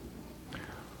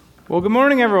Well, good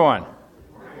morning, everyone.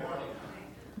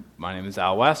 My name is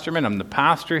Al Westerman. I'm the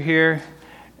pastor here,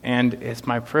 and it's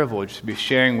my privilege to be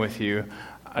sharing with you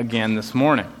again this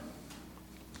morning.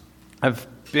 I've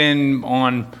been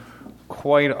on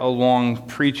quite a long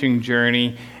preaching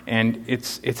journey, and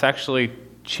it's actually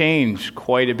changed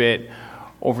quite a bit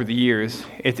over the years.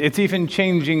 It's even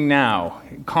changing now,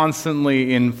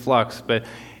 constantly in flux, but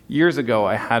years ago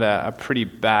I had a pretty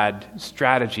bad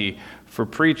strategy for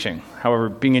preaching. However,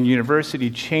 being in university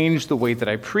changed the way that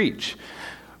I preach.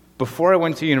 Before I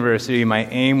went to university, my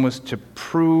aim was to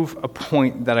prove a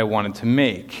point that I wanted to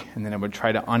make, and then I would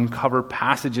try to uncover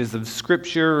passages of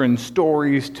scripture and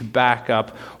stories to back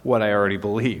up what I already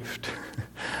believed.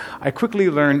 I quickly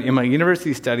learned in my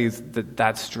university studies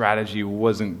that strategy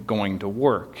wasn't going to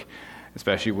work,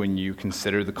 especially when you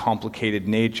consider the complicated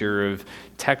nature of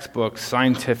textbooks,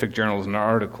 scientific journals, and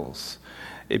articles.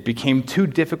 It became too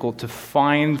difficult to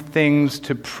find things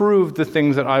to prove the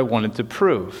things that I wanted to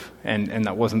prove. And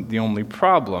that wasn't the only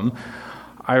problem.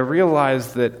 I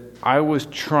realized that I was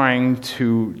trying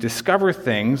to discover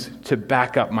things to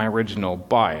back up my original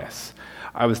bias.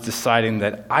 I was deciding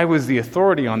that I was the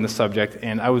authority on the subject,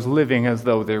 and I was living as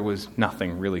though there was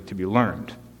nothing really to be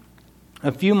learned.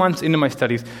 A few months into my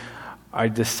studies, I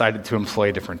decided to employ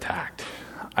a different tact.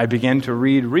 I began to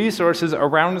read resources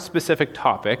around a specific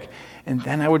topic, and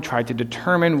then I would try to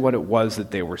determine what it was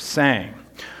that they were saying.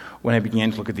 When I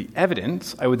began to look at the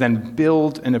evidence, I would then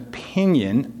build an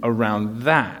opinion around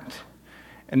that.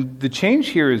 And the change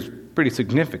here is pretty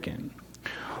significant.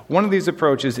 One of these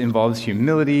approaches involves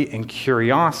humility and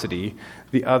curiosity,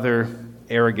 the other,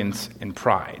 arrogance and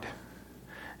pride.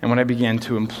 And when I began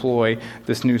to employ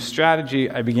this new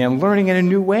strategy, I began learning in a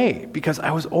new way because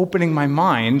I was opening my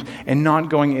mind and not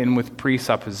going in with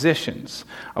presuppositions.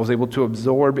 I was able to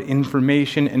absorb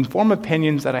information and form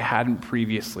opinions that I hadn't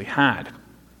previously had.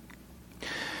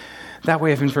 That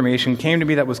way of information came to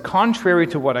me that was contrary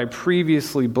to what I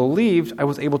previously believed. I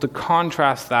was able to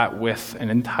contrast that with an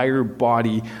entire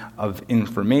body of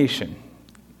information.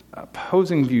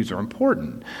 Opposing views are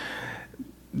important.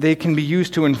 They can be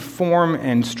used to inform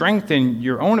and strengthen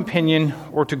your own opinion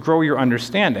or to grow your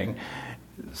understanding.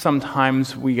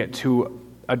 Sometimes we get to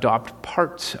adopt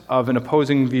parts of an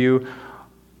opposing view,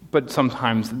 but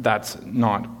sometimes that's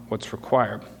not what's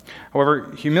required.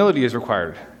 However, humility is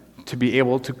required to be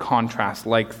able to contrast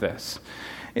like this.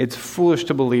 It's foolish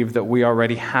to believe that we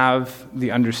already have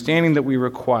the understanding that we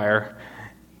require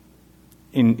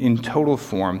in total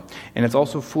form, and it's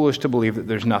also foolish to believe that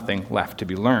there's nothing left to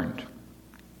be learned.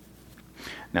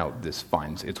 Now, this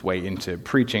finds its way into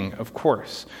preaching, of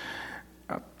course.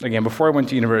 Again, before I went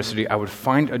to university, I would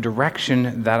find a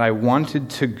direction that I wanted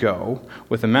to go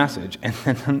with a message, and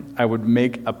then I would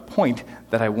make a point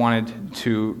that I wanted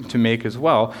to make as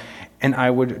well, and I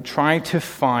would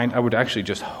I would actually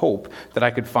just hope that I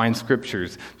could find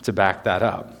scriptures to back that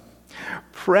up.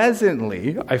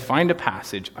 Presently, I find a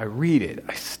passage, I read it,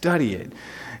 I study it,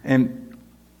 and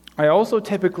I also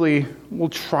typically will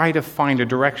try to find a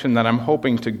direction that I'm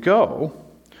hoping to go,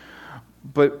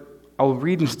 but I'll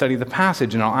read and study the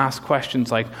passage and I'll ask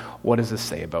questions like, what does this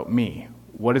say about me?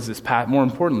 More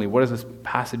importantly, what does this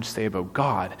passage say about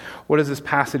God? What does this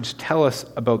passage tell us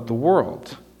about the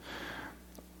world?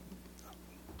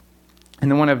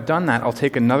 And then when I've done that, I'll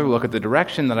take another look at the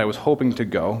direction that I was hoping to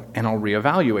go and I'll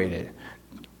reevaluate it.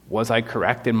 Was I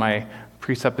correct in my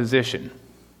presupposition?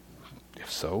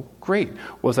 If so, great.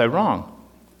 Was I wrong?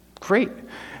 Great.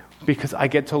 Because I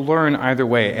get to learn either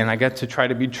way, and I get to try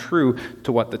to be true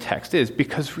to what the text is.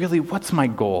 Because really, what's my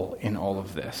goal in all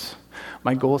of this?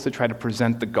 My goal is to try to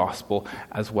present the gospel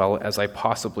as well as I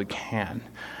possibly can,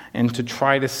 and to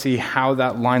try to see how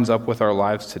that lines up with our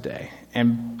lives today.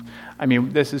 And I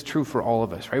mean, this is true for all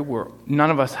of us, right? None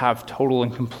of us have total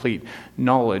and complete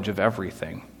knowledge of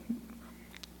everything.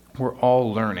 We're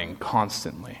all learning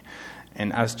constantly.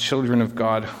 And as children of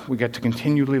God, we get to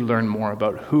continually learn more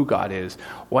about who God is,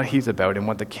 what He's about, and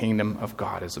what the kingdom of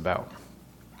God is about.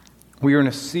 We are in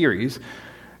a series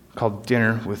called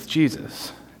Dinners with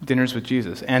Jesus,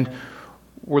 and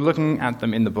we're looking at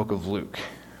them in the book of Luke.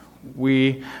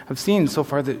 We have seen so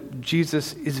far that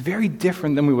Jesus is very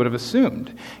different than we would have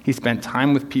assumed. He spent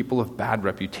time with people of bad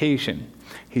reputation.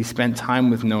 He spent time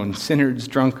with known sinners,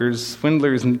 drunkards,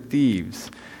 swindlers, and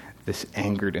thieves. This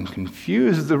angered and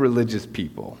confused the religious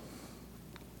people.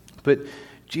 But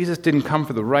Jesus didn't come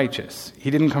for the righteous. He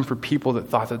didn't come for people that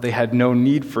thought that they had no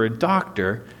need for a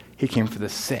doctor. He came for the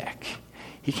sick.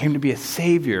 He came to be a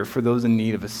savior for those in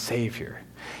need of a savior.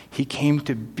 He came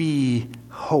to be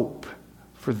hope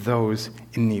for those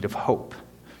in need of hope.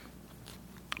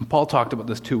 Paul talked about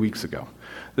this 2 weeks ago.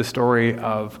 the story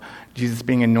of Jesus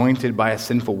being anointed by a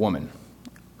sinful woman.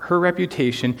 Her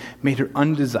reputation made her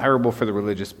undesirable for the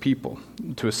religious people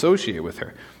to associate with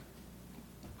her.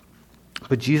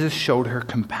 But Jesus showed her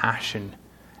compassion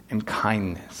and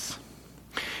kindness.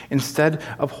 Instead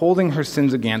of holding her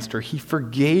sins against her, he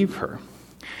forgave her.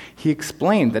 He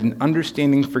explained that in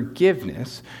understanding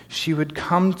forgiveness, she would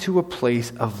come to a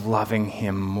place of loving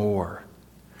him more,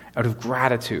 out of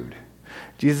gratitude.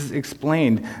 Jesus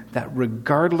explained that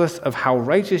regardless of how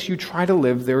righteous you try to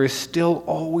live, there is still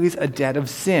always a debt of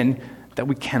sin that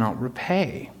we cannot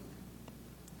repay.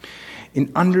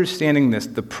 In understanding this,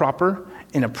 the proper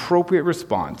and appropriate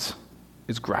response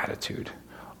is gratitude,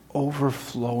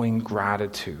 overflowing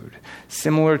gratitude,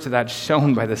 similar to that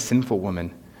shown by the sinful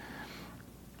woman,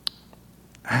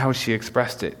 how she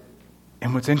expressed it.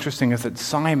 And what's interesting is that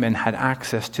Simon had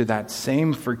access to that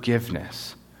same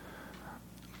forgiveness,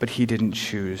 but he didn't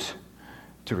choose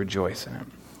to rejoice in it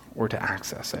or to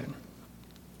access it.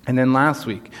 And then last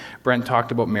week, Brent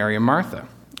talked about Mary and Martha,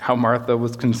 how Martha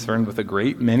was concerned with a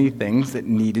great many things that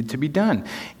needed to be done.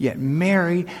 Yet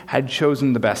Mary had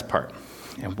chosen the best part.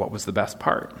 And what was the best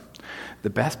part?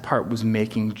 The best part was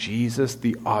making Jesus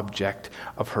the object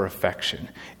of her affection.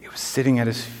 It was sitting at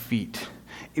his feet.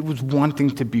 It was wanting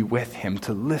to be with him,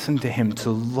 to listen to him, to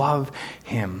love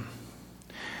him.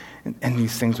 And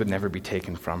these things would never be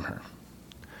taken from her.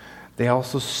 They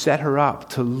also set her up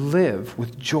to live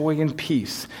with joy and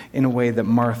peace in a way that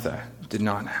Martha did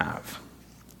not have.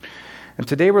 And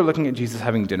today we're looking at Jesus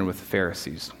having dinner with the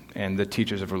Pharisees and the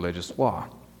teachers of religious law.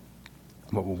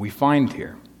 What will we find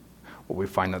here? Will we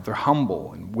find that they're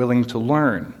humble and willing to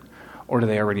learn? Or do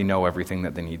they already know everything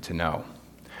that they need to know?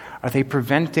 Are they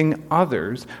preventing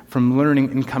others from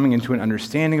learning and coming into an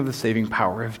understanding of the saving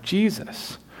power of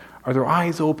Jesus? Are their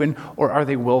eyes open, or are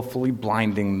they willfully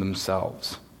blinding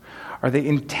themselves? Are they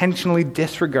intentionally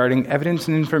disregarding evidence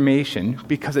and information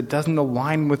because it doesn't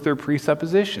align with their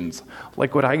presuppositions,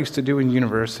 like what I used to do in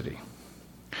university?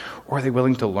 Or are they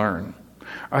willing to learn?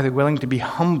 Are they willing to be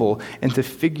humble and to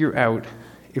figure out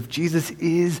if Jesus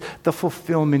is the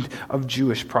fulfillment of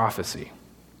Jewish prophecy?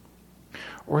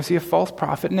 Or is he a false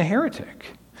prophet and a heretic?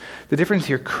 The difference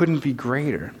here couldn't be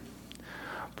greater.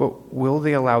 But will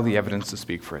they allow the evidence to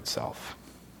speak for itself?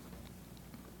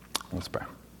 Let's pray.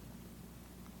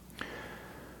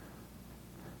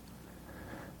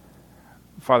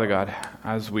 Father God,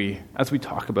 as we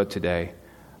talk about today,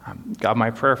 God,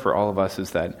 my prayer for all of us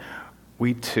is that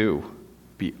we too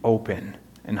be open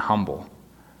and humble.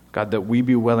 God, that we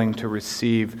be willing to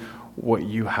receive what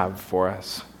you have for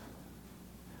us.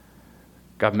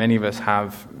 God, many of us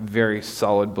have very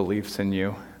solid beliefs in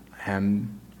you,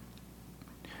 and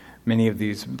many of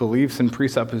these beliefs and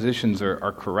presuppositions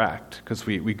are correct because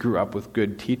we grew up with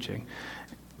good teaching.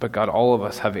 But God, all of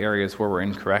us have areas where we're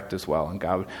incorrect as well. And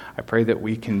God, I pray that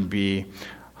we can be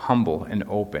humble and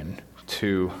open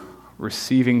to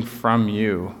receiving from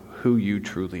you who you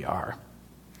truly are.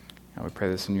 And we pray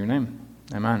this in your name.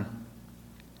 Amen.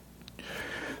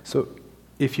 So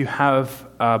if you have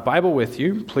a Bible with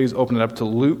you, please open it up to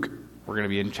Luke. We're going to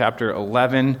be in chapter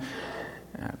 11,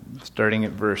 starting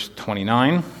at verse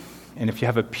 29. And if you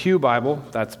have a Pew Bible,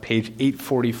 that's page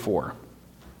 844.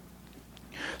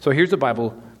 So here's a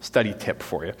Bible study tip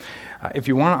for you. If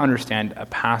you want to understand a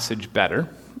passage better,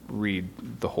 read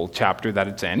the whole chapter that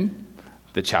it's in,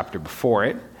 the chapter before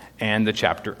it, and the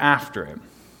chapter after it.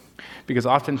 Because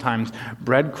oftentimes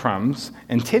breadcrumbs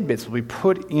and tidbits will be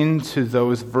put into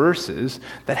those verses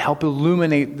that help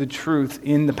illuminate the truth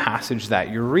in the passage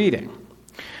that you're reading.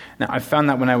 Now, I found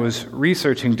that when I was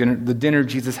researching the dinner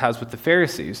Jesus has with the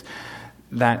Pharisees,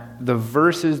 that the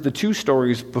verses, the two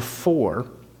stories before,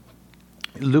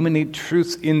 illuminate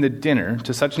truths in the dinner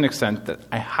to such an extent that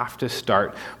I have to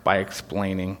start by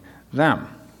explaining them.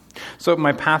 So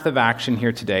my path of action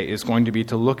here today is going to be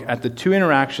to look at the two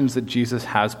interactions that Jesus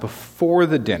has before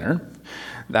the dinner,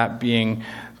 that being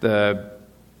the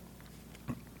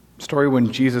story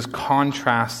when Jesus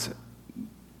contrasts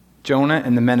Jonah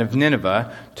and the men of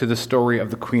Nineveh to the story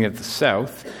of the Queen of the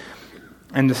South.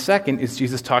 And the second is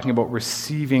Jesus talking about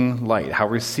receiving light, how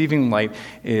receiving light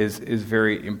is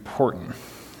very important.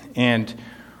 And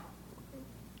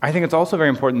I think it's also very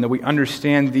important that we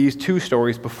understand these two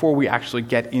stories before we actually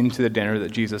get into the dinner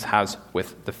that Jesus has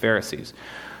with the Pharisees.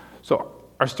 So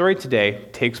our story today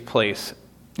takes place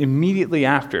immediately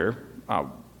after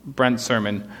Brent's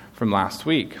sermon from last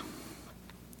week,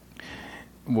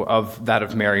 of that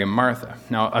of Mary and Martha.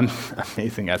 Now,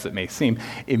 amazing as it may seem,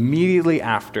 immediately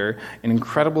after an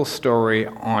incredible story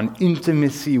on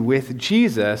intimacy with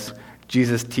Jesus,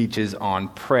 Jesus teaches on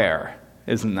prayer.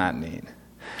 Isn't that neat?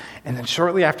 And then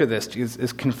shortly after this, Jesus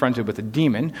is confronted with a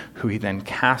demon, who he then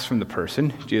casts from the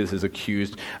person. Jesus is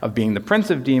accused of being the prince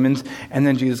of demons, and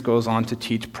then Jesus goes on to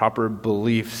teach proper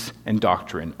beliefs and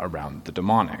doctrine around the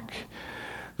demonic.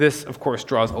 This, of course,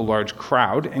 draws a large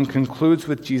crowd and concludes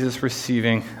with Jesus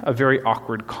receiving a very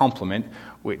awkward compliment,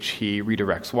 which he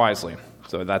redirects wisely.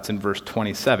 So that's in verse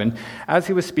 27. As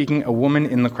he was speaking, a woman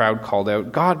in the crowd called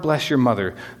out, "God bless your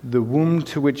mother, the womb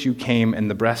to which you came and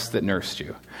the breasts that nursed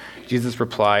you." Jesus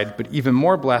replied, "But even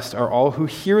more blessed are all who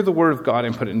hear the word of God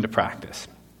and put it into practice."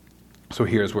 So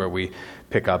here's where we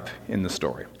pick up in the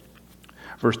story.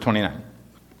 Verse 29.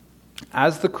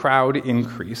 As the crowd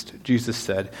increased, Jesus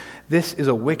said, "This is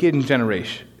a wicked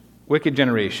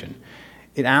generation.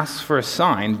 It asks for a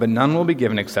sign, but none will be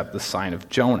given except the sign of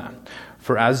Jonah.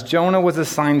 For as Jonah was a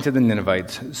sign to the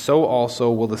Ninevites, so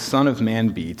also will the Son of Man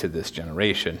be to this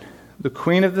generation. The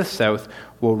queen of the south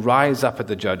will rise up at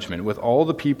the judgment with all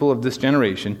the people of this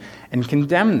generation and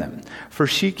condemn them, for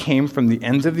she came from the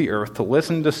ends of the earth to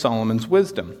listen to Solomon's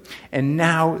wisdom, and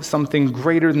now something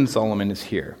greater than Solomon is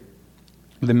here.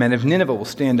 The men of Nineveh will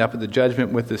stand up at the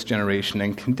judgment with this generation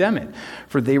and condemn it,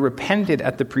 for they repented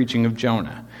at the preaching of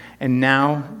Jonah, and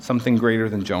now something greater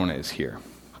than Jonah is here."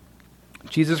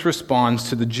 Jesus responds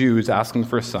to the Jews asking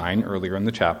for a sign earlier in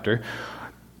the chapter.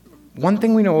 One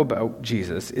thing we know about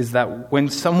Jesus is that when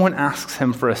someone asks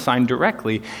him for a sign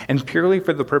directly and purely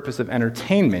for the purpose of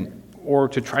entertainment, or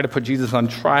to try to put Jesus on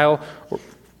trial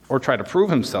or try to prove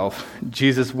himself,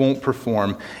 Jesus won't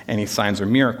perform any signs or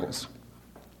miracles.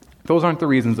 Those aren't the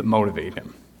reasons that motivate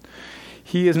him.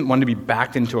 He isn't one to be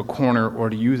backed into a corner or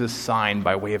to use a sign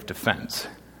by way of defense.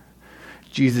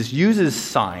 Jesus uses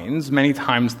signs many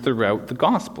times throughout the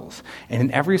Gospels, and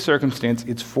in every circumstance,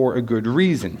 it's for a good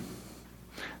reason.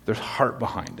 There's heart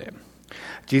behind it.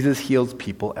 Jesus heals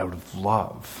people out of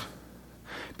love.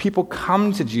 People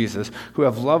come to Jesus who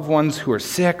have loved ones who are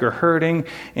sick or hurting,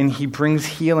 and he brings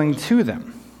healing to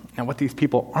them. Now, what these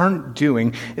people aren't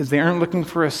doing is they aren't looking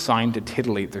for a sign to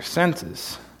titillate their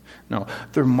senses. No,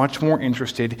 they're much more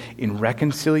interested in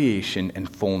reconciliation and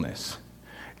fullness.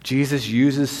 Jesus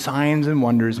uses signs and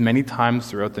wonders many times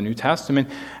throughout the New Testament.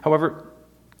 However,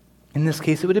 in this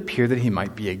case, it would appear that he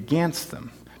might be against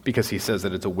them, because he says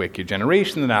that it's a wicked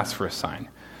generation that asks for a sign.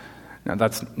 Now,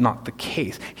 that's not the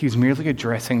case. He's merely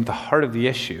addressing the heart of the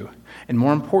issue, and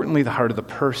more importantly, the heart of the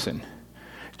person.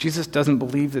 Jesus doesn't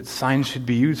believe that signs should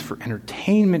be used for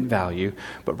entertainment value,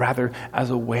 but rather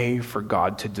as a way for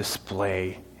God to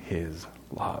display his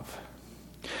love.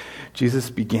 Jesus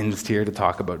begins here to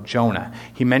talk about Jonah.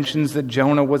 He mentions that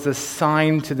Jonah was a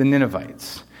sign to the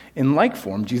Ninevites. In like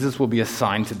form, Jesus will be a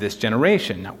sign to this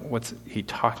generation. Now, what's he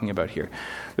talking about here?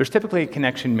 There's typically a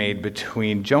connection made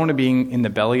between Jonah being in the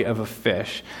belly of a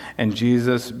fish and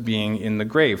Jesus being in the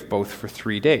grave, both for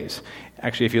 3 days.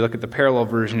 Actually, if you look at the parallel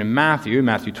version in Matthew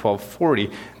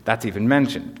 12:40, that's even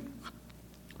mentioned.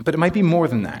 But it might be more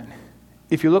than that.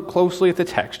 If you look closely at the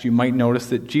text, you might notice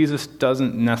that Jesus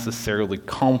doesn't necessarily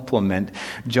compliment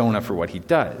Jonah for what he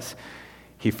does.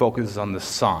 He focuses on the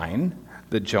sign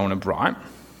that Jonah brought,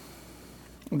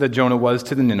 that Jonah was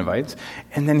to the Ninevites,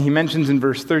 and then he mentions in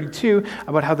verse 32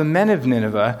 about how the men of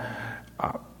Nineveh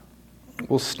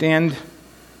will stand.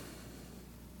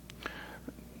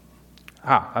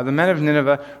 The men of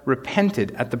Nineveh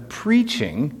repented at the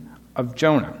preaching of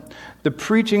Jonah. The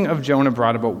preaching of Jonah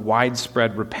brought about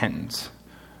widespread repentance.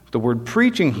 The word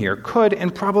preaching here could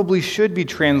and probably should be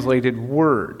translated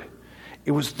word.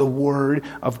 It was the word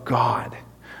of God,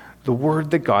 the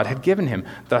word that God had given him.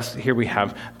 Thus, here we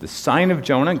have the sign of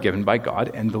Jonah given by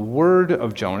God and the word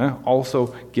of Jonah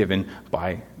also given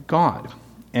by God.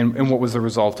 And what was the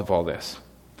result of all this?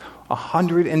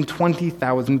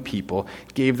 120,000 people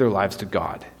gave their lives to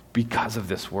God because of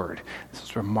this word. This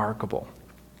is remarkable.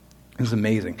 It's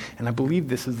amazing. And I believe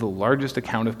this is the largest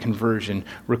account of conversion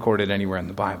recorded anywhere in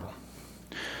the Bible.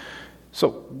 So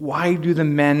why do the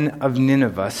men of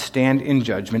Nineveh stand in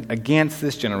judgment against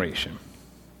this generation?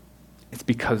 It's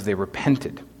because they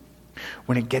repented.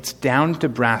 When it gets down to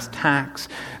brass tacks,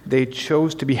 they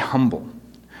chose to be humble.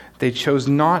 They chose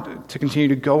not to continue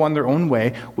to go on their own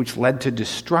way, which led to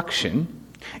destruction.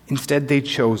 Instead, they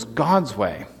chose God's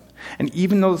way. And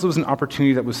even though this was an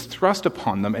opportunity that was thrust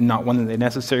upon them and not one that they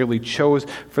necessarily chose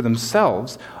for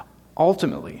themselves,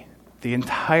 ultimately, the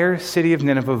entire city of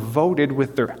Nineveh voted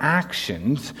with their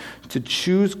actions to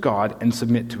choose God and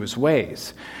submit to his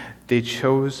ways. They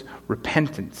chose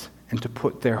repentance and to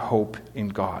put their hope in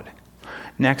God.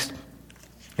 Next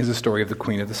is the story of the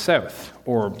Queen of the South,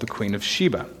 or the Queen of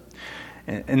Sheba.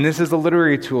 And this is a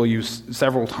literary tool used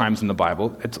several times in the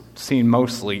Bible. It's seen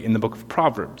mostly in the book of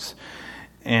Proverbs.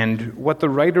 And what the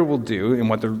writer will do, and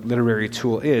what the literary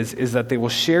tool is that they will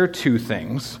share two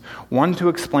things, one to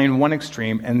explain one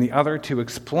extreme and the other to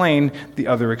explain the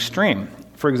other extreme.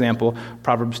 For example,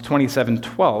 Proverbs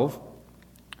 27:12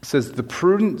 says, "The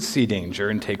prudent see danger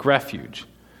and take refuge,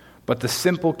 but the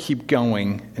simple keep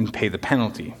going and pay the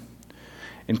penalty."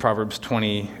 In Proverbs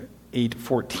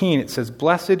 28:14, it says,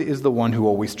 "Blessed is the one who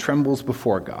always trembles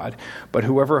before God, but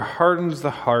whoever hardens the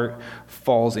heart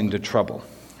falls into trouble."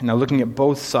 Now, looking at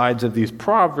both sides of these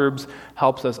proverbs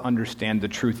helps us understand the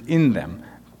truth in them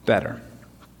better.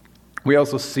 We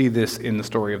also see this in the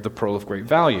story of the pearl of great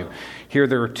value. Here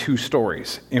there are two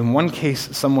stories. In one case,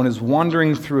 someone is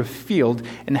wandering through a field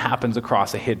and happens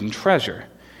across a hidden treasure.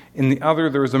 In the other,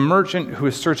 there is a merchant who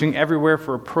is searching everywhere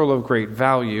for a pearl of great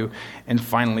value and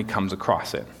finally comes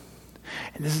across it.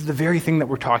 And this is the very thing that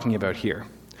we're talking about here.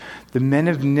 The men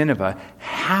of Nineveh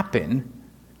happen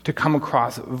to come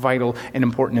across vital and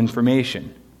important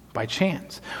information by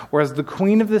chance, whereas the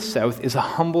Queen of the South is a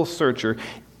humble searcher,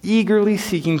 eagerly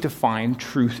seeking to find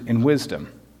truth and wisdom.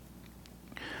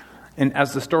 And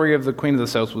as the story of the Queen of the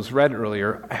South was read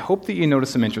earlier, I hope that you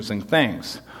noticed some interesting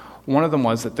things. One of them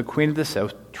was that the Queen of the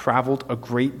South traveled a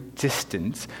great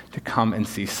distance to come and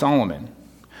see Solomon.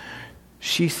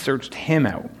 She searched him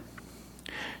out.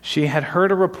 She had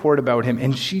heard a report about him,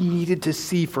 and she needed to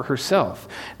see for herself.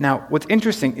 Now, what's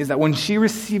interesting is that when she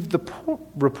received the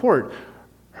report,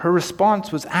 her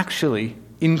response was actually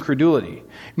incredulity,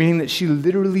 meaning that she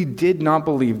literally did not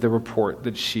believe the report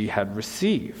that she had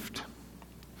received.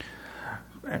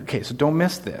 Okay, so don't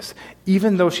miss this.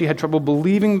 Even though she had trouble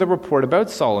believing the report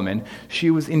about Solomon, she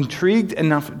was intrigued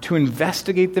enough to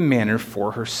investigate the matter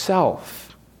for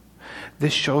herself.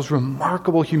 This shows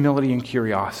remarkable humility and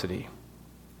curiosity.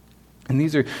 And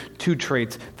these are two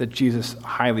traits that Jesus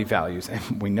highly values,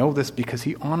 and we know this because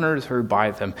he honors her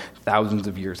by them thousands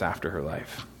of years after her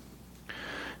life.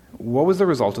 What was the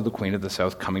result of the Queen of the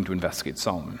South coming to investigate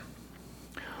Solomon?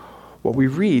 What we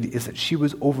read is that she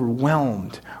was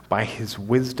overwhelmed by his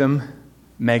wisdom,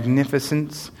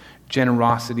 magnificence,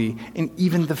 generosity, and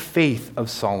even the faith of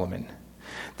Solomon.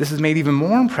 This is made even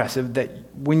more impressive that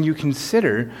when you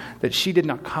consider that she did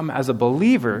not come as a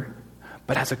believer,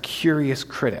 but as a curious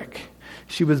critic.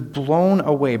 She was blown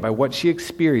away by what she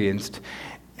experienced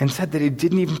and said that it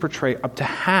didn't even portray up to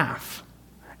half.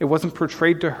 It wasn't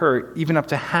portrayed to her even up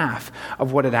to half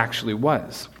of what it actually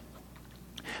was.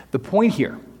 The point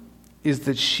here is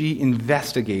that she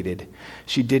investigated.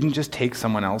 She didn't just take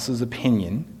someone else's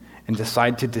opinion and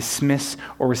decide to dismiss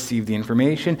or receive the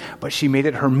information, but she made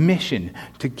it her mission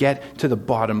to get to the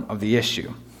bottom of the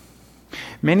issue.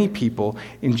 Many people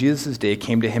in Jesus' day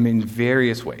came to him in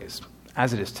various ways,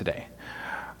 as it is today.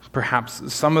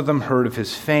 Perhaps some of them heard of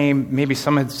his fame. Maybe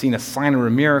some had seen a sign or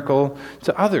a miracle.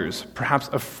 To others, perhaps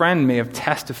a friend may have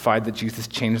testified that Jesus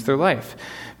changed their life.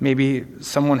 Maybe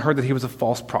someone heard that he was a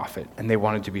false prophet and they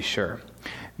wanted to be sure.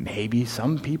 Maybe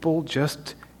some people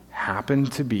just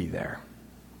happened to be there.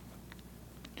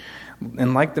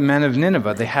 And like the men of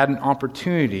Nineveh, they had an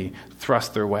opportunity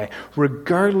thrust their way.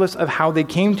 Regardless of how they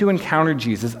came to encounter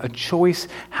Jesus, a choice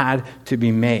had to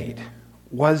be made.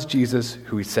 Was Jesus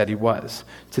who he said he was?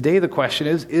 Today the question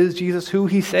is Jesus who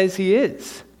he says he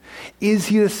is? Is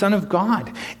he the Son of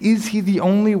God? Is he the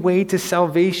only way to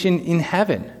salvation in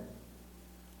heaven?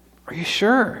 Are you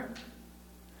sure?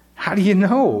 How do you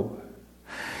know?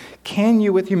 Can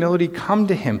you with humility come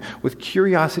to him with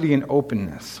curiosity and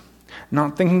openness?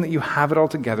 Not thinking that you have it all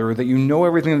together or that you know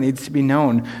everything that needs to be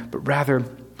known, but rather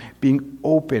being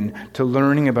open to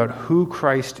learning about who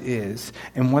Christ is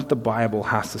and what the Bible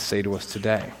has to say to us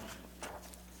today.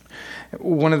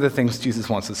 One of the things Jesus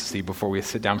wants us to see before we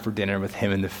sit down for dinner with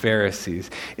him and the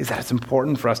Pharisees is that it's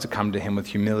important for us to come to him with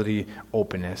humility,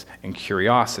 openness, and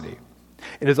curiosity.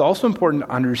 It is also important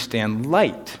to understand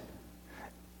light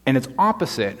and its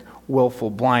opposite,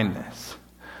 willful blindness.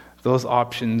 Those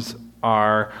options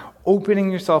are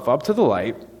opening yourself up to the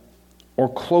light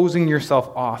or closing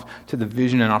yourself off to the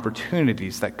vision and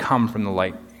opportunities that come from the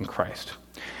light in Christ.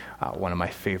 One of my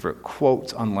favorite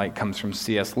quotes on light comes from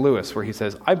C.S. Lewis, where he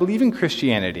says, "I believe in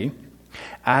Christianity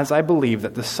as I believe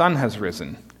that the sun has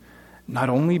risen, not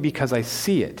only because I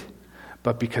see it,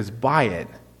 but because by it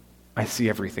I see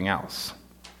everything else."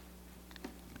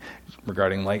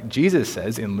 Regarding light, Jesus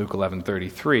says in Luke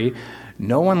 11:33,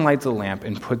 "No one lights a lamp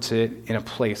and puts it in a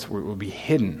place where it will be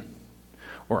hidden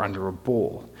or under a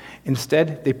bowl.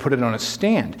 Instead, they put it on a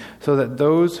stand so that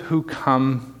those who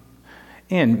come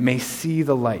in may see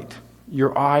the light.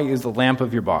 Your eye is the lamp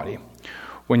of your body.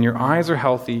 When your eyes are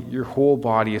healthy, your whole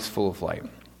body is full of light.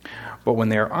 But when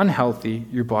they are unhealthy,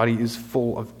 your body is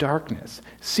full of darkness.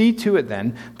 See to it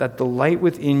then that the light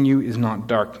within you is not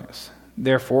darkness.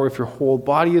 Therefore, if your whole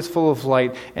body is full of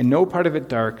light and no part of it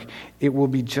dark, it will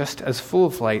be just as full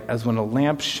of light as when a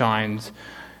lamp shines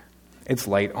its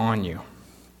light on you.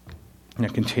 Now,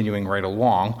 continuing right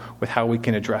along with how we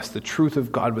can address the truth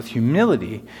of God with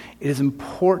humility, it is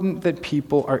important that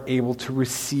people are able to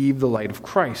receive the light of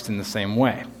Christ in the same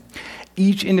way.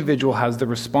 Each individual has the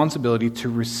responsibility to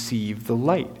receive the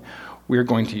light. We are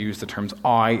going to use the terms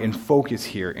eye and focus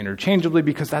here interchangeably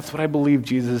because that's what I believe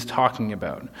Jesus is talking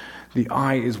about. The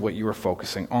eye is what you are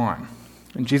focusing on.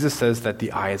 And Jesus says that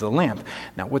the eye is a lamp.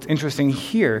 Now, what's interesting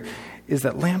here is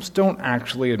that lamps don't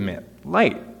actually emit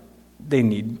light. They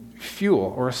need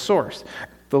fuel or a source.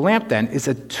 The lamp, then, is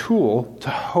a tool to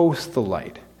host the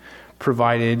light,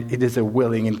 provided it is a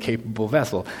willing and capable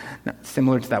vessel. Now,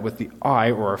 similar to that with the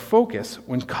eye or our focus,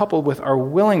 when coupled with our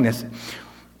willingness,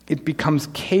 it becomes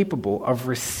capable of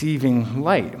receiving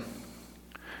light.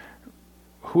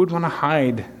 Who would want to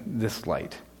hide this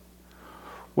light?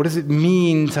 What does it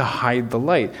mean to hide the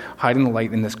light? Hiding the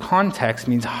light in this context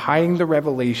means hiding the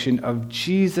revelation of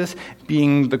Jesus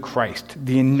being the Christ,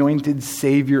 the anointed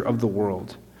Savior of the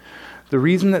world. The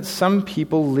reason that some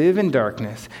people live in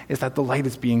darkness is that the light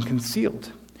is being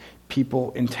concealed.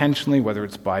 People intentionally, whether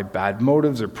it's by bad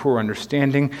motives or poor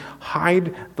understanding,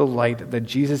 hide the light that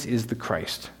Jesus is the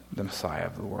Christ, the Messiah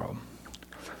of the world.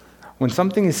 When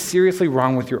something is seriously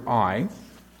wrong with your eye,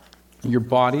 your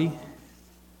body,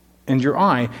 and your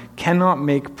eye cannot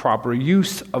make proper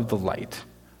use of the light,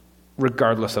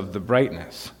 regardless of the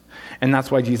brightness. And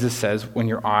that's why Jesus says, when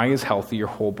your eye is healthy, your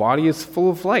whole body is full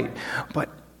of light. But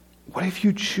what if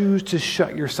you choose to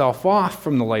shut yourself off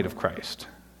from the light of Christ,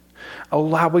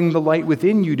 allowing the light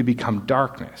within you to become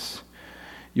darkness?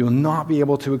 You'll not be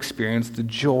able to experience the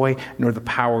joy nor the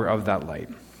power of that light.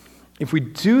 If we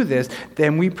do this,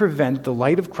 then we prevent the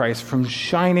light of Christ from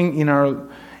shining in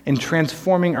and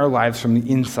transforming our lives from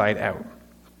the inside out.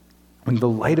 When the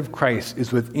light of Christ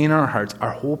is within our hearts, our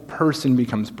whole person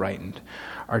becomes brightened.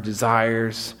 Our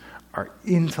desires, our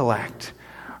intellect,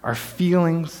 our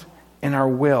feelings, and our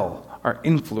will are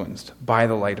influenced by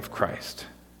the light of Christ.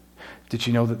 Did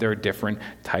you know that there are different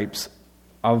types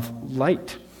of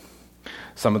light?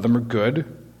 Some of them are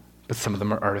good, but some of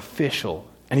them are artificial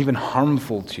and even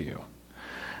harmful to you.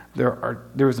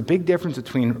 There is a big difference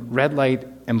between red light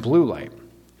and blue light.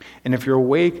 And if you're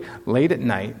awake late at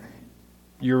night,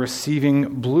 you're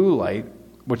receiving blue light,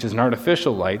 which is an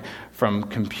artificial light, from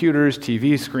computers,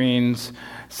 TV screens,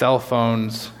 cell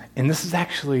phones. And this is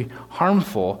actually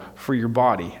harmful for your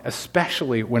body,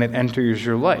 especially when it enters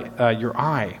your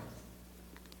eye.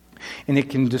 And it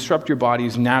can disrupt your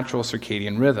body's natural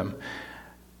circadian rhythm.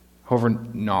 However,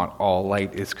 not all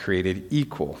light is created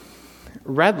equal.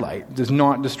 Red light does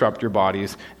not disrupt your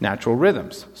body's natural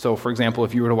rhythms. So, for example,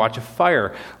 if you were to watch a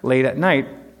fire late at night,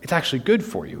 it's actually good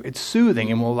for you. It's soothing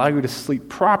and will allow you to sleep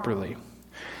properly.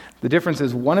 The difference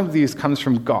is one of these comes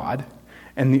from God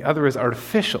and the other is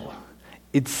artificial.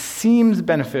 It seems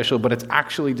beneficial, but it's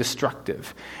actually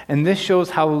destructive. And this shows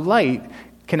how light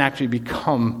can actually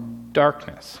become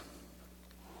darkness.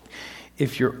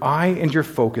 If your eye and your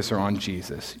focus are on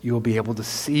Jesus, you will be able to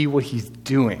see what he's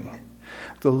doing.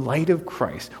 The light of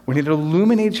Christ, when it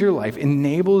illuminates your life,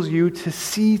 enables you to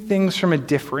see things from a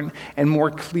different and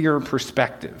more clear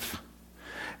perspective.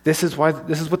 This is what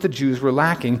the Jews were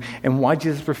lacking, and why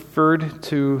Jesus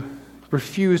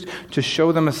refused to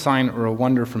show them a sign or a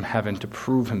wonder from heaven to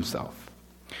prove himself.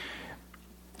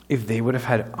 If they would have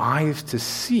had eyes to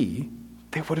see,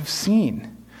 they would have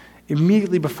seen.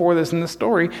 Immediately before this in the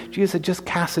story, Jesus had just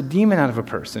cast a demon out of a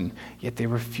person, yet they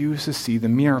refused to see the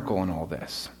miracle in all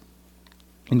this.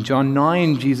 In John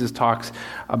 9, Jesus talks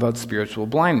about spiritual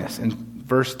blindness. In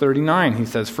verse 39, he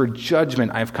says, "For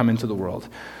judgment I have come into the world,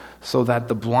 so that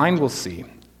the blind will see,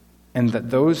 and that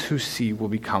those who see will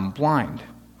become blind."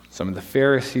 Some of the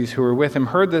Pharisees who were with him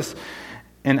heard this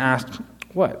and asked,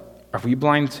 "What, are we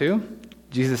blind too?"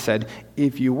 Jesus said,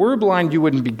 "If you were blind, you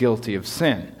wouldn't be guilty of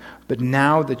sin. But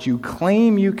now that you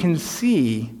claim you can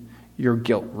see, your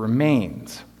guilt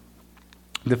remains."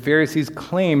 The Pharisees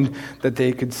claimed that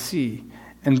they could see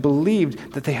and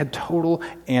believed that they had total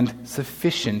and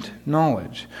sufficient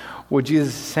knowledge. What Jesus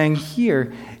is saying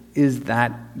here is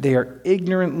that they are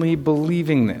ignorantly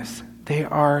believing this. They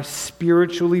are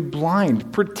spiritually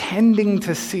blind, pretending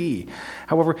to see.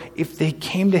 However, if they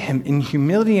came to him in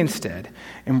humility instead,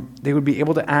 and they would be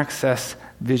able to access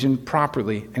vision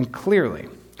properly and clearly.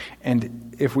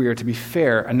 And if we are to be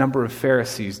fair, a number of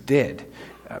Pharisees did.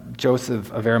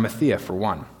 Joseph of Arimathea, for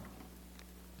one.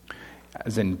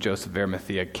 as in Joseph of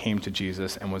Arimathea, came to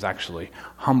Jesus and was actually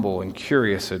humble and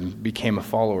curious and became a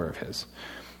follower of his.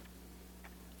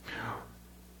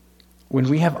 When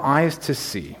we have eyes to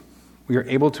see, we are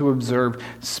able to observe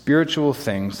spiritual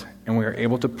things and we are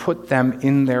able to put them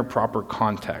in their proper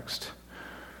context.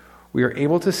 We are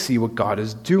able to see what God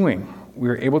is doing. We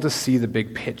are able to see the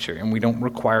big picture, and we don't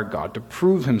require God to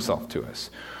prove himself to us.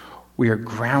 We are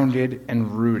grounded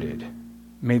and rooted,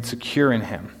 made secure in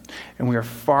him, and we are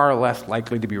far less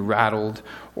likely to be rattled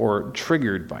or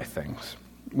triggered by things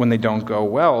when they don't go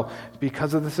well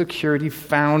because of the security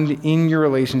found in your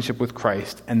relationship with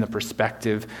Christ and the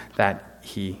perspective that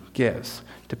he gives.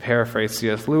 To paraphrase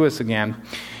C.S. Lewis again,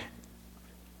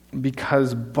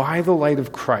 because by the light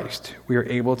of Christ, we are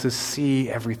able to see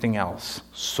everything else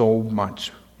so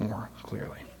much more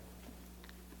clearly.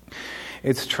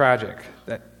 It's tragic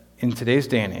that in today's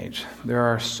day and age, there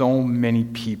are so many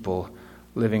people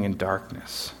living in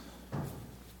darkness.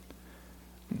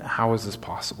 How is this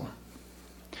possible?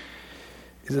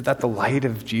 Is it that the light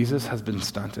of Jesus has been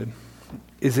stunted?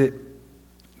 Is it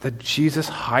that Jesus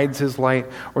hides his light,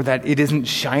 or that it isn't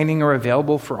shining or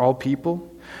available for all people?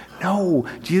 No,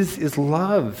 Jesus is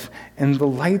love, and the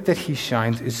light that he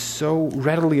shines is so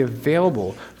readily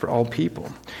available for all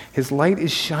people. His light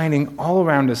is shining all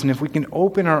around us, and if we can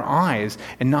open our eyes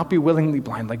and not be willingly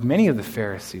blind like many of the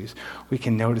Pharisees, we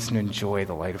can notice and enjoy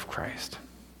the light of Christ.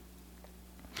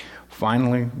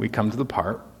 Finally, we come to the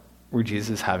part where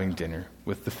Jesus is having dinner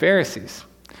with the Pharisees.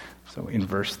 So in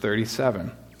verse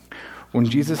 37, when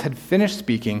Jesus had finished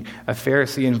speaking, a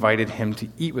Pharisee invited him to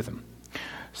eat with him.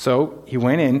 So he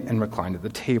went in and reclined at the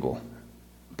table.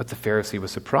 But the Pharisee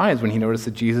was surprised when he noticed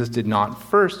that Jesus did not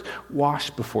first wash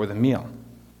before the meal.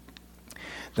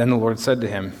 Then the Lord said to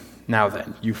him, "Now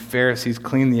then, you Pharisees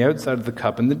clean the outside of the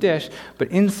cup and the dish, but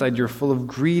inside you're full of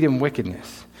greed and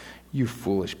wickedness. You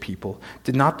foolish people,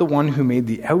 did not the one who made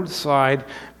the outside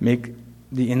make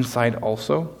the inside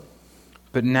also?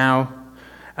 But now,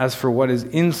 as for what is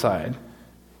inside,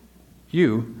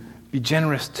 you be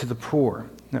generous to the poor.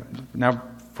 Now,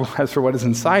 as for what is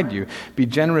inside you, be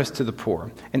generous to the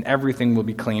poor, and everything will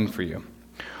be clean for you.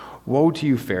 Woe to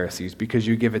you, Pharisees, because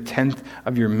you give a tenth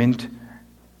of your mint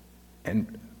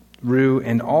and rue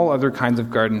and all other kinds of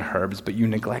garden herbs, but you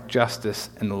neglect justice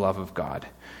and the love of God.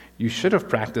 You should have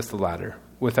practiced the latter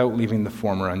without leaving the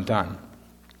former undone.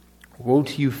 Woe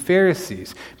to you,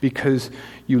 Pharisees, because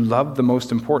you love the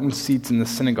most important seats in the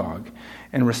synagogue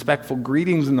and respectful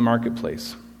greetings in the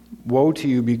marketplace. Woe to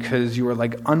you, because you are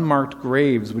like unmarked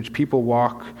graves which people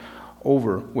walk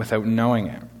over without knowing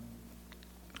it."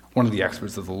 One of the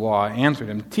experts of the law answered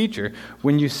him, "Teacher,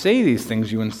 when you say these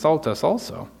things, you insult us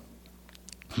also."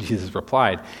 Jesus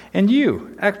replied, "And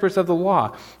you, experts of the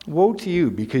law, woe to you,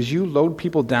 because you load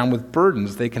people down with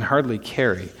burdens they can hardly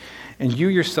carry, and you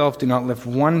yourself do not lift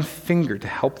one finger to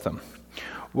help them.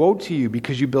 Woe to you,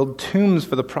 because you build tombs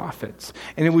for the prophets,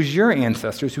 and it was your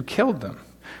ancestors who killed them.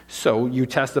 So you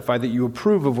testify that you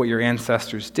approve of what your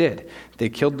ancestors did. They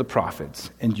killed the prophets,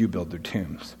 and you build their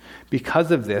tombs.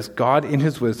 Because of this, God in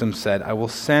his wisdom said, I will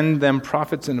send them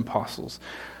prophets and apostles,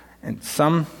 and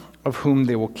some of whom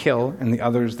they will kill, and the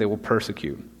others they will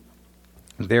persecute.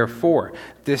 Therefore,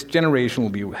 this generation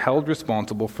will be held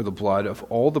responsible for the blood of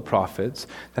all the prophets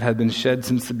that have been shed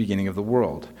since the beginning of the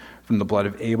world, from the blood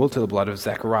of Abel to the blood of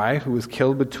Zechariah, who was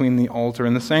killed between the altar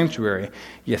and the sanctuary.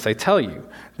 Yes, I tell you,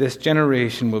 this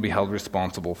generation will be held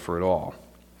responsible for it all.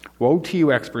 Woe to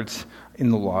you, experts in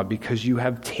the law, because you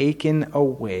have taken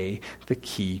away the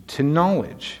key to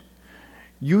knowledge.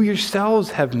 You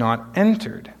yourselves have not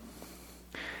entered,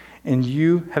 and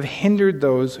you have hindered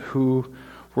those who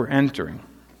were entering."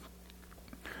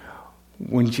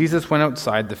 When Jesus went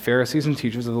outside, the Pharisees and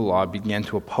teachers of the law began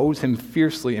to oppose him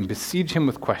fiercely and besiege him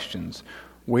with questions,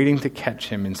 waiting to catch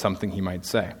him in something he might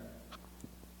say.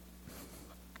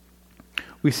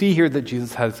 We see here that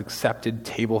Jesus has accepted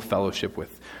table fellowship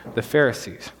with the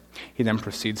Pharisees. He then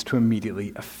proceeds to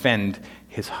immediately offend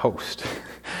his host.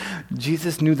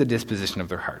 Jesus knew the disposition of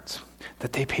their hearts,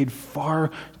 that they paid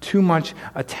far too much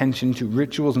attention to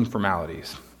rituals and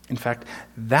formalities. In fact,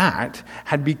 that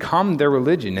had become their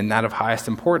religion and that of highest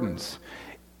importance.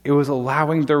 It was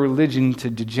allowing their religion to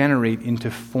degenerate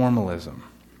into formalism.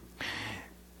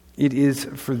 It is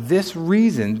for this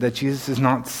reason that Jesus does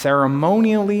not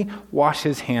ceremonially wash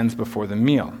his hands before the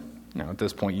meal. Now, at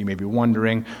this point, you may be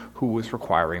wondering who was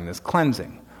requiring this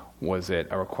cleansing. Was it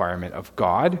a requirement of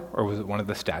God, or was it one of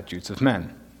the statutes of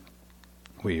men?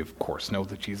 We, of course, know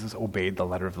that Jesus obeyed the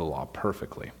letter of the law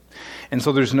perfectly. And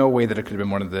so there's no way that it could have been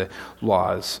one of the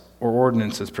laws or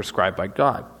ordinances prescribed by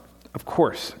God. Of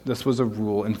course, this was a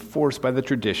rule enforced by the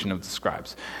tradition of the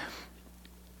scribes.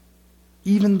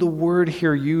 Even the word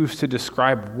here used to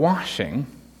describe washing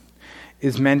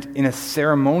is meant in a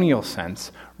ceremonial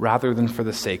sense rather than for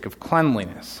the sake of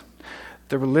cleanliness.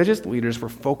 The religious leaders were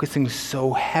focusing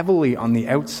so heavily on the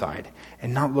outside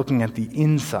and not looking at the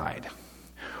inside.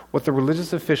 What the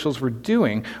religious officials were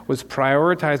doing was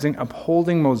prioritizing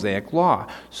upholding Mosaic law,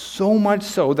 so much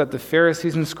so that the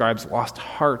Pharisees and scribes lost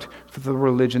heart for the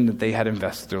religion that they had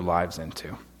invested their lives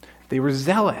into. They were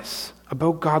zealous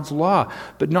about God's law,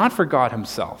 but not for God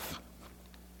himself.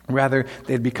 Rather,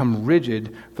 they had become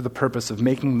rigid for the purpose of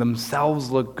making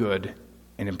themselves look good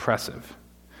and impressive.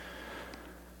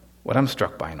 What I'm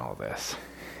struck by in all this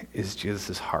is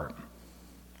Jesus' heart.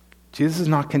 Jesus is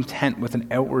not content with an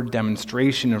outward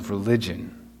demonstration of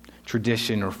religion,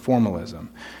 tradition, or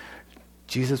formalism.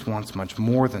 Jesus wants much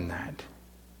more than that.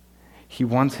 He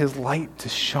wants his light to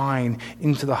shine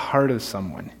into the heart of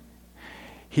someone.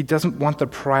 He doesn't want the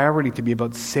priority to be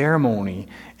about ceremony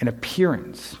and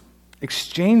appearance.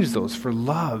 Exchange those for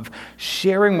love,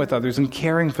 sharing with others, and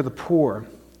caring for the poor.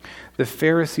 The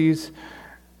Pharisees'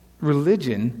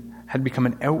 religion had become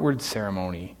an outward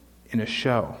ceremony in a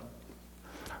show.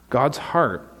 God's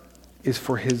heart is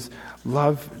for his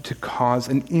love to cause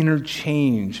an inner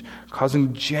change,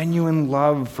 causing genuine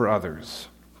love for others.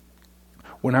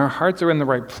 When our hearts are in the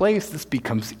right place, this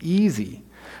becomes easy,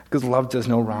 because love does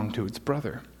no wrong to its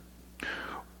brother.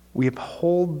 We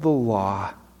uphold the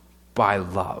law by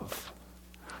love.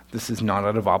 This is not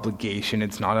out of obligation,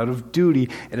 it's not out of duty,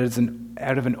 it is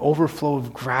out of an overflow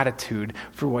of gratitude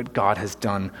for what God has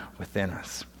done within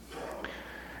us.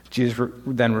 Jesus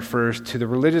then refers to the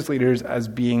religious leaders as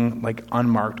being like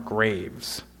unmarked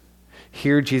graves.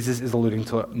 Here Jesus is alluding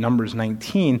to Numbers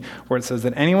 19, where it says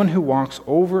that anyone who walks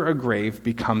over a grave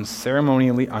becomes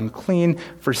ceremonially unclean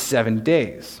for 7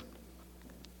 days.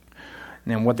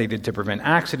 And what they did to prevent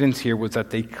accidents here was that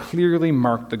they clearly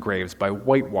marked the graves by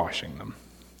whitewashing them.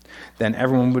 Then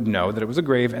everyone would know that it was a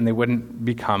grave and they wouldn't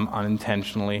become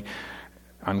unintentionally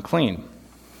unclean.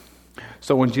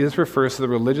 So when Jesus refers to the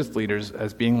religious leaders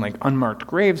as being like unmarked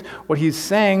graves, what he's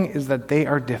saying is that they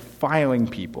are defiling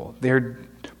people, they're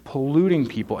polluting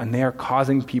people, and they are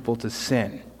causing people to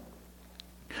sin.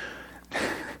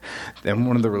 Then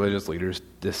one of the religious leaders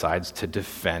decides to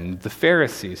defend the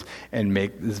Pharisees and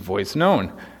make his voice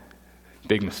known.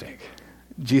 Big mistake.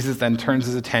 Jesus then turns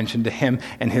his attention to him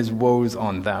and his woes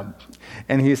on them.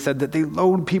 And he said that they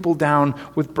load people down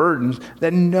with burdens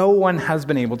that no one has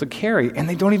been able to carry, and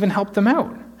they don't even help them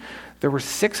out. There were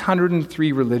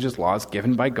 603 religious laws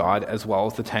given by God, as well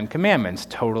as the 10 Commandments,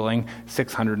 totaling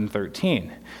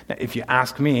 613. Now, if you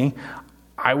ask me,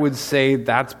 I would say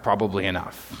that's probably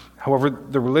enough. However,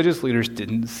 the religious leaders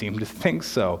didn't seem to think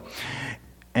so.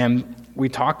 And we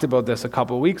talked about this a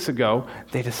couple of weeks ago.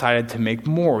 They decided to make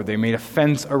more. They made a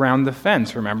fence around the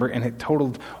fence, remember? And it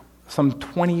totaled some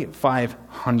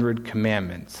 2,500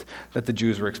 commandments that the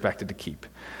Jews were expected to keep.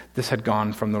 This had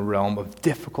gone from the realm of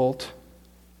difficult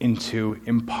into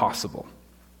impossible.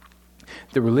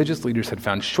 The religious leaders had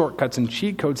found shortcuts and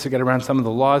cheat codes to get around some of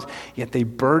the laws, yet they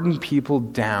burdened people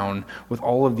down with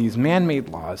all of these man-made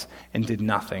laws and did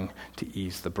nothing to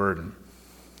ease the burden.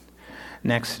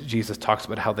 Next, Jesus talks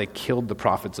about how they killed the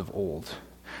prophets of old.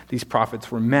 These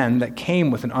prophets were men that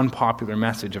came with an unpopular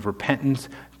message of repentance,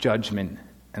 judgment,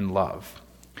 and love.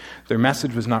 Their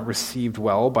message was not received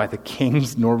well by the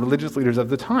kings nor religious leaders of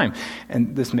the time.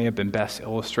 And this may have been best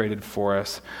illustrated for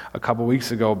us a couple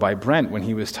weeks ago by Brent when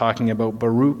he was talking about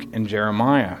Baruch and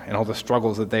Jeremiah and all the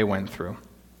struggles that they went through.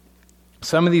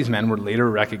 Some of these men were later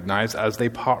recognized, as they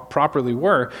properly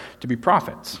were, to be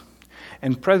prophets.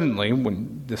 And presently,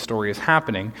 when this story is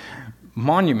happening,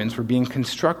 monuments were being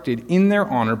constructed in their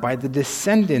honor by the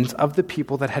descendants of the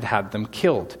people that had had them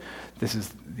killed. This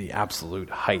is the absolute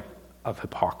height of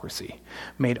hypocrisy,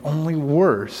 made only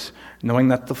worse knowing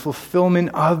that the fulfillment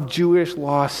of Jewish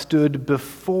law stood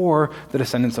before the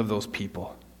descendants of those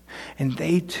people. And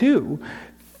they too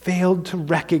failed to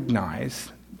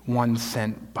recognize one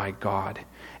sent by God.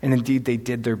 And indeed, they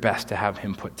did their best to have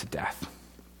him put to death.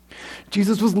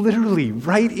 Jesus was literally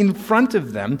right in front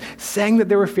of them, saying that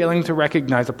they were failing to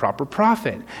recognize a proper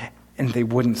prophet, and they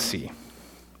wouldn't see.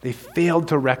 They failed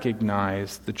to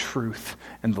recognize the truth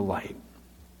and the light.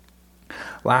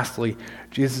 Lastly,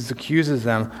 Jesus accuses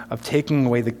them of taking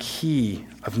away the key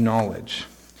of knowledge.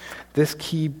 This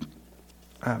key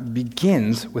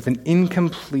begins with an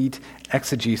incomplete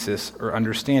exegesis or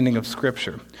understanding of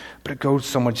Scripture, but it goes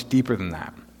so much deeper than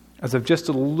that. As I've just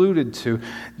alluded to,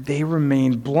 they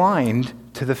remain blind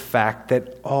to the fact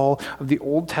that all of the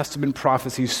Old Testament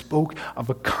prophecies spoke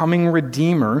of a coming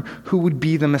Redeemer who would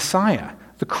be the Messiah,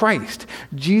 the Christ.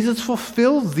 Jesus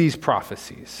fulfills these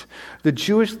prophecies. The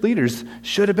Jewish leaders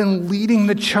should have been leading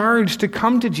the charge to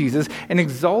come to Jesus and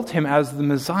exalt him as the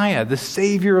Messiah, the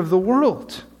Savior of the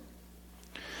world.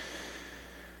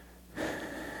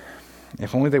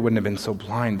 If only they wouldn't have been so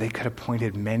blind, they could have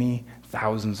pointed many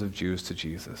thousands of Jews to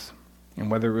Jesus.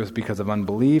 And whether it was because of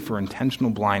unbelief or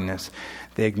intentional blindness,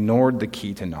 they ignored the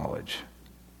key to knowledge.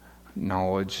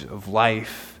 Knowledge of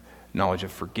life, knowledge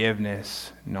of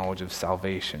forgiveness, knowledge of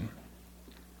salvation.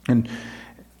 And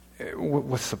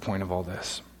what's the point of all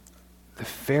this? The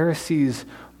Pharisees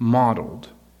modeled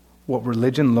what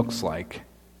religion looks like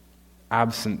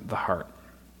absent the heart.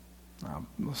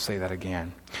 We'll say that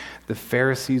again. The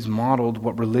Pharisees modeled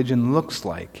what religion looks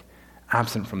like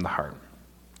absent from the heart.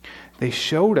 They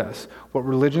showed us what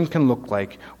religion can look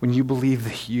like when you believe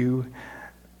that you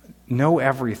know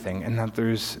everything and that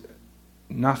there's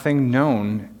nothing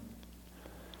known,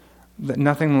 that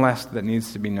nothing less that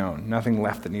needs to be known, nothing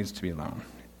left that needs to be known.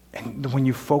 And when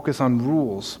you focus on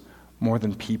rules more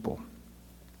than people.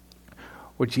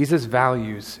 What Jesus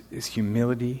values is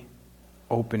humility,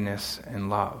 openness, and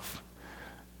love.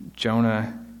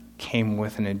 Jonah came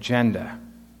with an agenda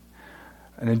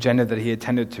that he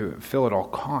intended to fulfill at all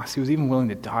costs. He was even willing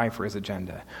to die for his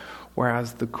agenda.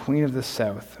 Whereas the Queen of the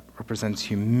South represents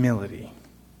humility.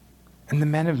 And the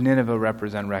men of Nineveh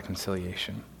represent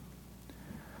reconciliation.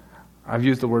 I've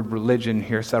used the word religion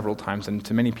here several times, and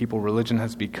to many people, religion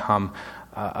has become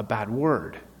a bad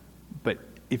word. But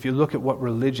if you look at what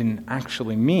religion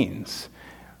actually means,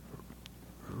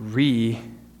 reconnection.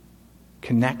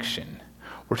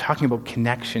 We're talking about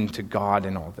connection to God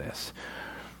in all this.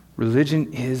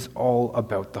 Religion is all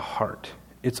about the heart.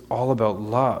 It's all about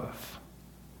love.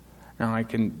 Now, I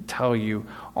can tell you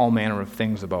all manner of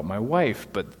things about my wife,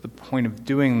 but the point of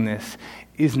doing this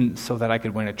isn't so that I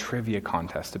could win a trivia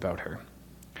contest about her.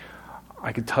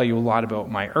 I could tell you a lot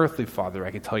about my earthly father.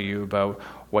 I could tell you about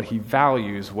what he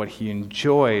values, what he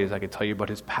enjoys. I could tell you about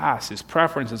his past, his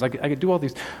preferences. I could do all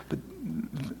these. But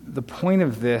the point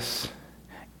of this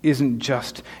isn't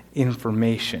just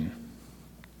information.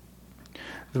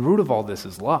 The root of all this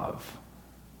is love.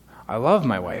 I love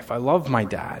my wife. I love my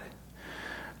dad.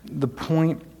 The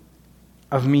point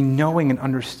of me knowing and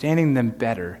understanding them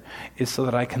better is so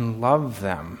that I can love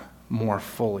them more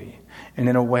fully and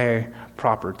in a way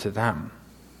proper to them.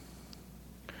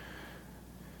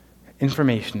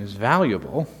 Information is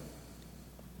valuable,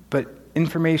 but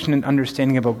information and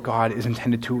understanding about God is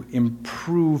intended to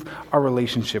improve our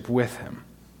relationship with him.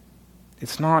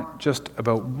 It's not just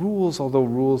about rules, although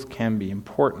rules can be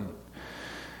important.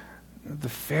 The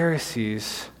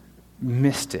Pharisees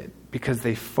missed it because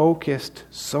they focused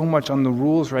so much on the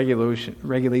rules,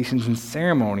 regulations, and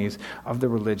ceremonies of the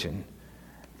religion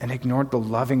and ignored the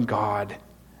loving God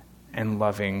and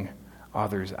loving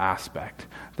others aspect,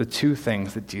 the two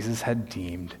things that Jesus had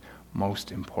deemed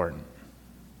most important.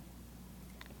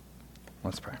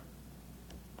 Let's pray.